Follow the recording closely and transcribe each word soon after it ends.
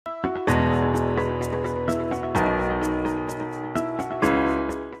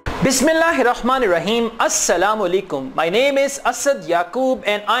Bismillahirrahmanirrahim. Assalamu alaikum. My name is Asad Yaqub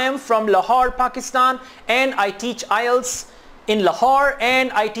and I am from Lahore, Pakistan, and I teach IELTS in Lahore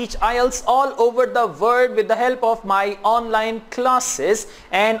and I teach IELTS all over the world with the help of my online classes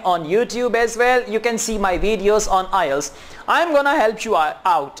and on YouTube as well. You can see my videos on IELTS. I'm gonna help you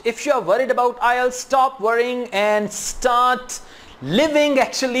out. If you are worried about IELTS, stop worrying and start living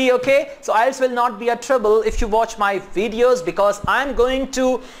actually, okay? So IELTS will not be a trouble if you watch my videos, because I'm going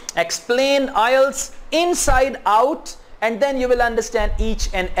to explain IELTS inside out and then you will understand each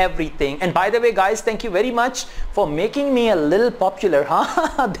and everything. And by the way guys, thank you very much for making me a little popular,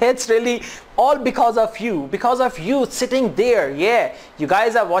 huh? That's really all because of you sitting there. Yeah, you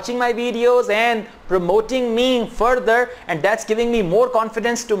guys are watching my videos and promoting me further, and that's giving me more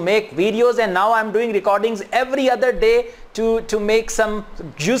confidence to make videos. And now I'm doing recordings every other day to make some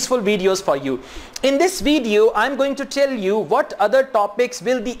useful videos for you. In this video, I'm going to tell you what other topics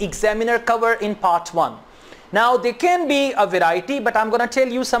will the examiner cover in part 1. Now there can be a variety, but I'm going to tell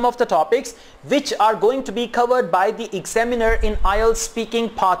you some of the topics which are going to be covered by the examiner in IELTS speaking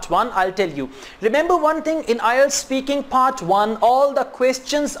part 1. I'll tell you. Remember one thing, in IELTS speaking part 1, all the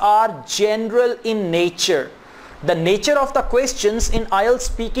questions are general in nature. The nature of the questions in IELTS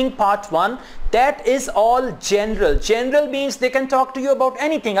speaking part 1, that is all general. General means they can talk to you about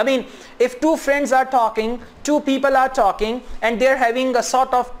anything. I mean, if two friends are talking, two people are talking and they're having a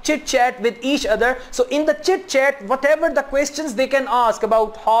sort of chit chat with each other. So in the chit chat, whatever the questions they can ask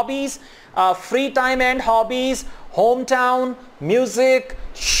about hobbies, free time and hobbies, hometown, music,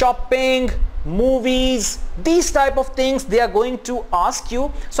 shopping, movies, these type of things they are going to ask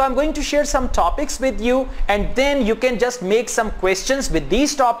you. So I'm going to share some topics with you and then you can just make some questions with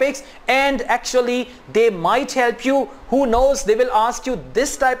these topics, and actually they might help you. Who knows, they will ask you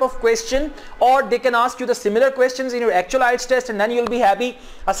this type of question, or they can ask you the similar questions in your actual IELTS test, and then you'll be happy.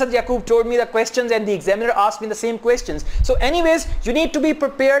 Asad Yaqub told me the questions and the examiner asked me the same questions. So anyways, you need to be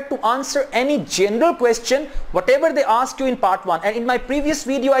prepared to answer any general question, whatever they ask you in part 1. And in my previous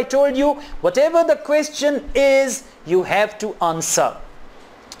video I told you, whatever the question is, you have to answer.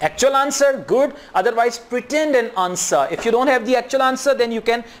 Actual answer, good. Otherwise, pretend an answer. If you don't have the actual answer, then you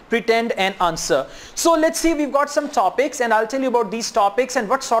can pretend an answer. So let's see, we've got some topics and I'll tell you about these topics and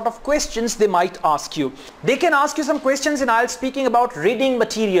what sort of questions they might ask you. They can ask you some questions in IELTS speaking about reading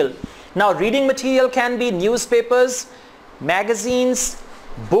material. Now, reading material can be newspapers, magazines,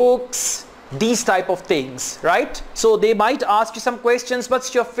 books, these type of things, right? So they might ask you some questions.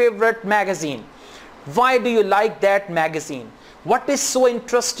 What's your favorite magazine? Why do you like that magazine? What is so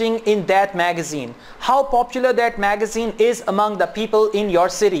interesting in that magazine? How popular that magazine is among the people in your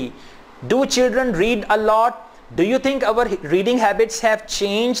city? Do children read a lot? Do you think our reading habits have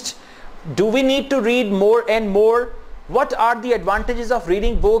changed? Do we need to read more and more? What are the advantages of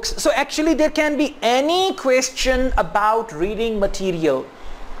reading books? So actually there can be any question about reading material.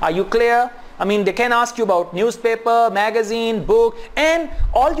 Are you clear? I mean, they can ask you about newspaper, magazine, book, and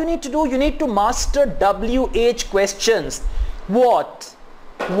all you need to do, you need to master WH questions. What,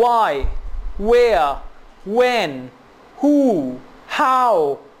 why, where, when, who,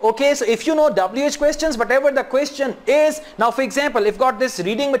 how. Okay, so if you know WH questions, whatever the question is, now for example, if got this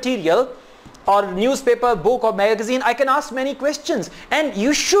reading material or newspaper, book or magazine, I can ask many questions, and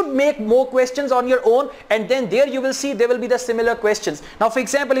you should make more questions on your own, and then there you will see there will be the similar questions. Now for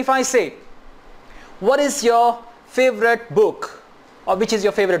example, if I say, what is your favorite book? Or which is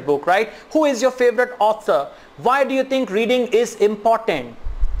your favorite book, right? Who is your favorite author? Why do you think reading is important?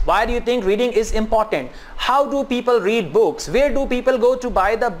 Why do you think reading is important? How do people read books? Where do people go to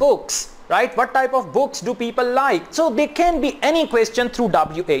buy the books? Right? What type of books do people like? So they can be any question through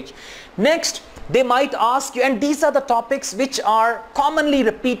WH. Next, they might ask you, and these are the topics which are commonly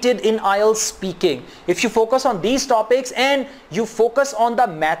repeated in IELTS speaking. If you focus on these topics and you focus on the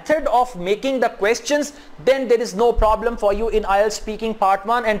method of making the questions, then there is no problem for you in IELTS speaking part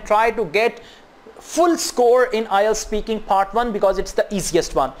 1, and try to get full score in IELTS speaking part 1 because it's the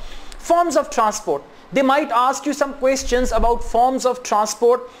easiest one. Forms of transport. They might ask you some questions about forms of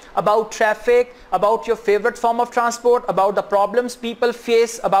transport, about traffic, about your favorite form of transport, about the problems people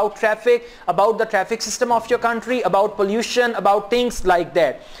face about traffic, about the traffic system of your country, about pollution, about things like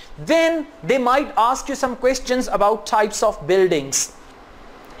that. Then they might ask you some questions about types of buildings.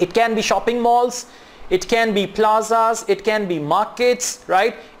 It can be shopping malls, it can be plazas, it can be markets,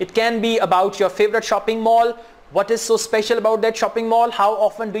 right? It can be about your favorite shopping mall. What is so special about that shopping mall? How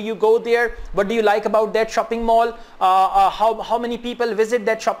often do you go there? What do you like about that shopping mall? How many people visit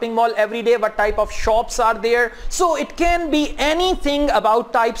that shopping mall every day? What type of shops are there? So it can be anything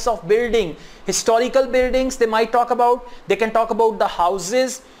about types of building. Historical buildings they might talk about. They can talk about the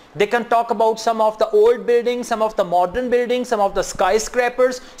houses. They can talk about some of the old buildings, some of the modern buildings, some of the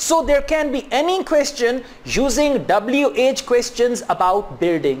skyscrapers. So there can be any question using WH questions about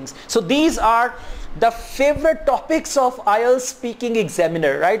buildings. So these are the favorite topics of IELTS speaking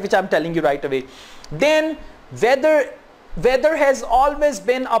examiner, right, which I'm telling you right away. Then weather has always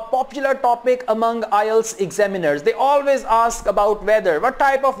been a popular topic among IELTS examiners. They always ask about weather. What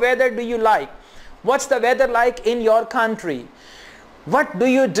type of weather do you like? What's the weather like in your country? What do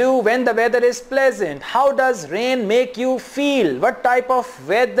you do when the weather is pleasant? How does rain make you feel? What type of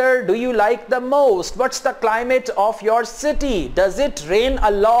weather do you like the most? What's the climate of your city? Does it rain a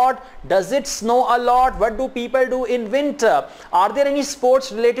lot? Does it snow a lot? What do people do in winter? Are there any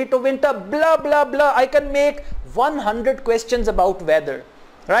sports related to winter? Blah, blah, blah. I can make 100 questions about weather.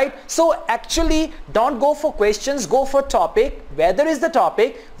 Right? So actually don't go for questions, go for topic. Weather is the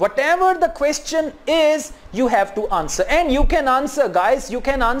topic. Whatever the question is, you have to answer. And you can answer, guys. You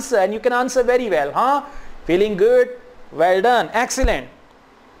can answer, and you can answer very well. Huh? Feeling good? Well done. Excellent.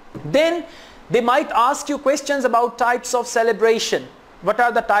 Then they might ask you questions about types of celebration. What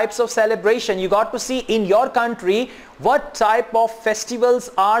are the types of celebration? You got to see in your country what type of festivals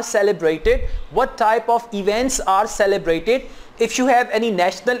are celebrated, what type of events are celebrated. If you have any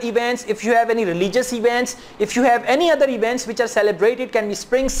national events, if you have any religious events, if you have any other events which are celebrated, can be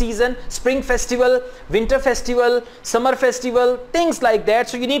spring season, spring festival, winter festival, summer festival, things like that.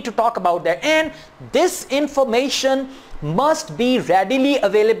 So you need to talk about that. And this information must be readily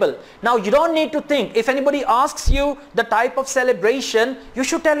available. Now you don't need to think. If anybody asks you the type of celebration, you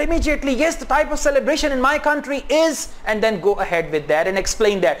should tell immediately, yes, the type of celebration in my country is, and then go ahead with that and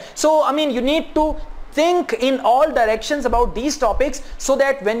explain that. So I mean, you need to think in all directions about these topics, so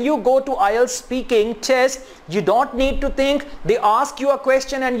that when you go to IELTS speaking test, you don't need to think. They ask you a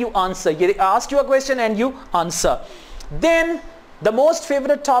question and you answer. They ask you a question and you answer. Then the most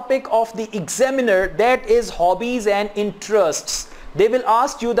favorite topic of the examiner, that is hobbies and interests. They will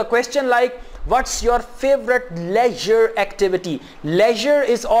ask you the question like, what's your favorite leisure activity? Leisure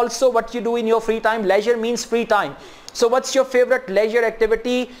is also what you do in your free time. Leisure means free time. So what's your favorite leisure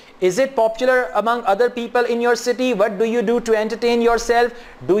activity? Is it popular among other people in your city? What do you do to entertain yourself?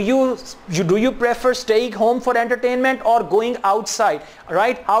 Do you prefer staying home for entertainment or going outside?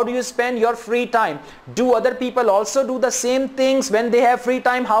 Right? How do you spend your free time? Do other people also do the same things when they have free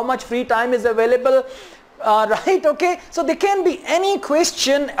time? How much free time is available? Right? Okay. So there can be any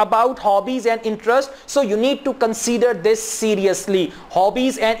question about hobbies and interest. So you need to consider this seriously.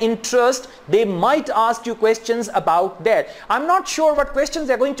 Hobbies and interest, they might ask you questions about that. I'm not sure what questions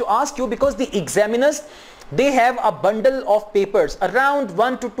they're going to ask you, because the examiners, they have a bundle of papers, around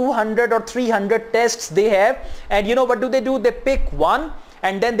 1 to 200 or 300 tests they have. And you know what do? They pick one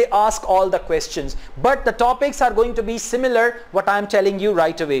and then they ask all the questions. But the topics are going to be similar, what I'm telling you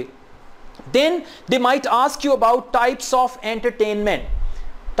right away. Then they might ask you about types of entertainment.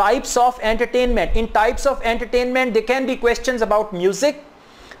 Types of entertainment. In types of entertainment, there can be questions about music.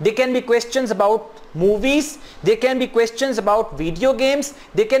 There can be questions about movies. There can be questions about video games.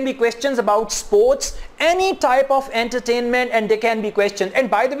 There can be questions about sports. Any type of entertainment, and there can be questions. And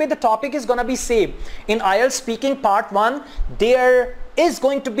by the way, the topic is going to be same. In IELTS speaking part 1, there is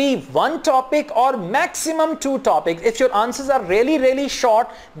going to be one topic or maximum 2 topics. If your answers are really short,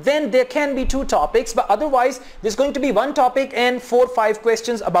 then there can be 2 topics, but otherwise there's going to be one topic and 4 or 5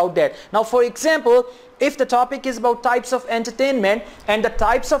 questions about that. Now for example, if the topic is about types of entertainment, and the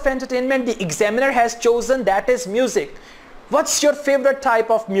types of entertainment the examiner has chosen, that is music. What's your favorite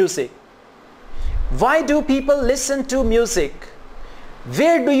type of music? Why do people listen to music?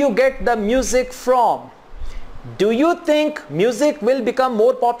 Where do you get the music from? Do you think music will become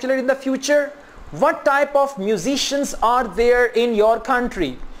more popular in the future? What type of musicians are there in your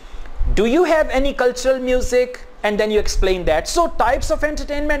country? Do you have any cultural music? And then you explain that. So types of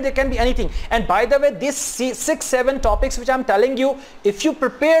entertainment, there can be anything. And by the way, these 6-7 topics which I'm telling you, if you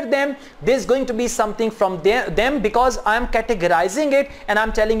prepare them, there's going to be something from them, because I'm categorizing it and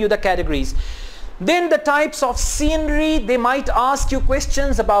I'm telling you the categories. Then the types of scenery, they might ask you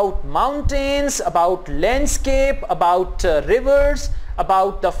questions about mountains, about landscape, about rivers,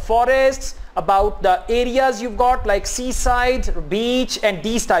 about the forests, about the areas you've got like seaside, beach, and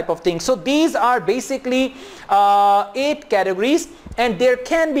these type of things. So these are basically 8 categories, and there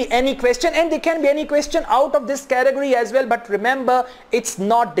can be any question, and there can be any question out of this category as well. But remember, it's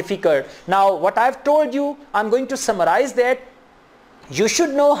not difficult. Now what I've told you, I'm going to summarize that. You should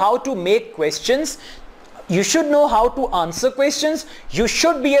know how to make questions. You should know how to answer questions. You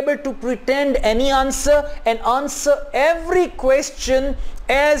should be able to pretend any answer and answer every question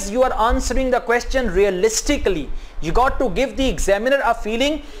as you are answering the question realistically. You got to give the examiner a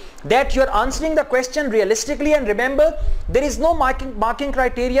feeling that you are answering the question realistically. And remember, there is no marking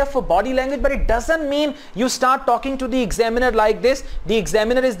criteria for body language, but it doesn't mean you start talking to the examiner like this. The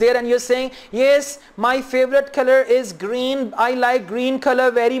examiner is there and you're saying, yes, my favorite color is green. I like green color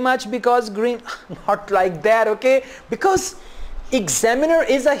very much because green. Not like that, okay? Because examiner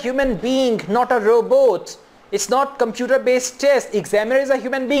is a human being, not a robot. It's not computer-based test. Examiner is a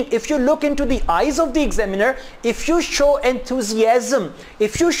human being. If you look into the eyes of the examiner, if you show enthusiasm,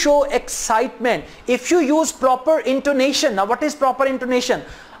 if you show excitement, if you use proper intonation. Now what is proper intonation?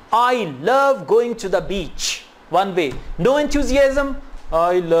 I love going to the beach. One way. No enthusiasm.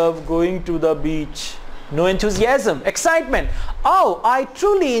 I love going to the beach. No enthusiasm. Excitement. Oh, I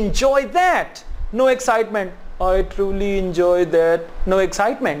truly enjoy that. No excitement. I truly enjoy that. No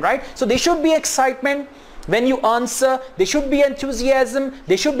excitement, right? So there should be excitement. When you answer, there should be enthusiasm,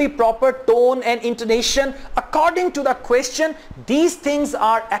 there should be proper tone and intonation according to the question. These things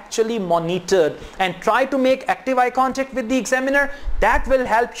are actually monitored, and try to make active eye contact with the examiner. That will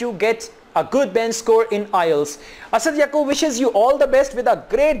help you get a good bench score in IELTS. Asad Yaqub wishes you all the best with a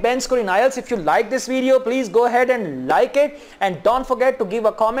great bench score in IELTS. If you like this video, please go ahead and like it, and don't forget to give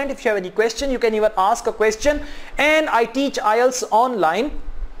a comment. If you have any question, you can even ask a question. And I teach IELTS online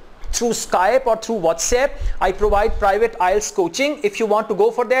through Skype or through WhatsApp. I provide private IELTS coaching. If you want to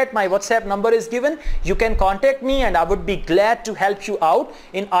go for that, my WhatsApp number is given. You can contact me and I would be glad to help you out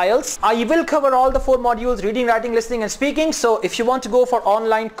in IELTS. I will cover all the 4 modules: reading, writing, listening and speaking. So if you want to go for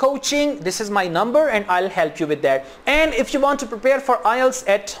online coaching, this is my number and I'll help you with that. And if you want to prepare for IELTS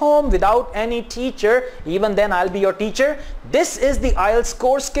at home without any teacher, even then I'll be your teacher. This is the IELTS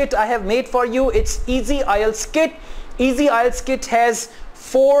course kit I have made for you. It's Easy IELTS Kit. Easy IELTS Kit has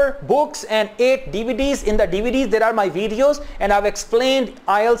 4 books and 8 DVDs. In the DVDs there are my videos, and I've explained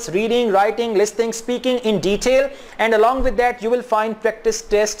IELTS reading, writing, listening, speaking in detail, and along with that you will find practice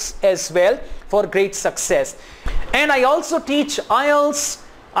tests as well for great success. And I also teach IELTS.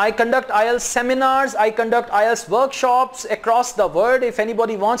 I conduct IELTS seminars, I conduct IELTS workshops across the world. If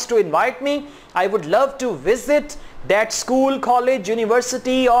anybody wants to invite me, I would love to visit that school, college,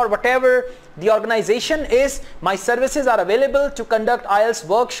 university or whatever the organization is. My services are available to conduct IELTS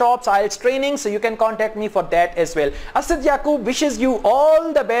workshops, IELTS training, so you can contact me for that as well. Asad Yaqub wishes you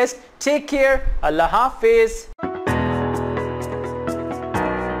all the best. Take care. Allah Hafiz.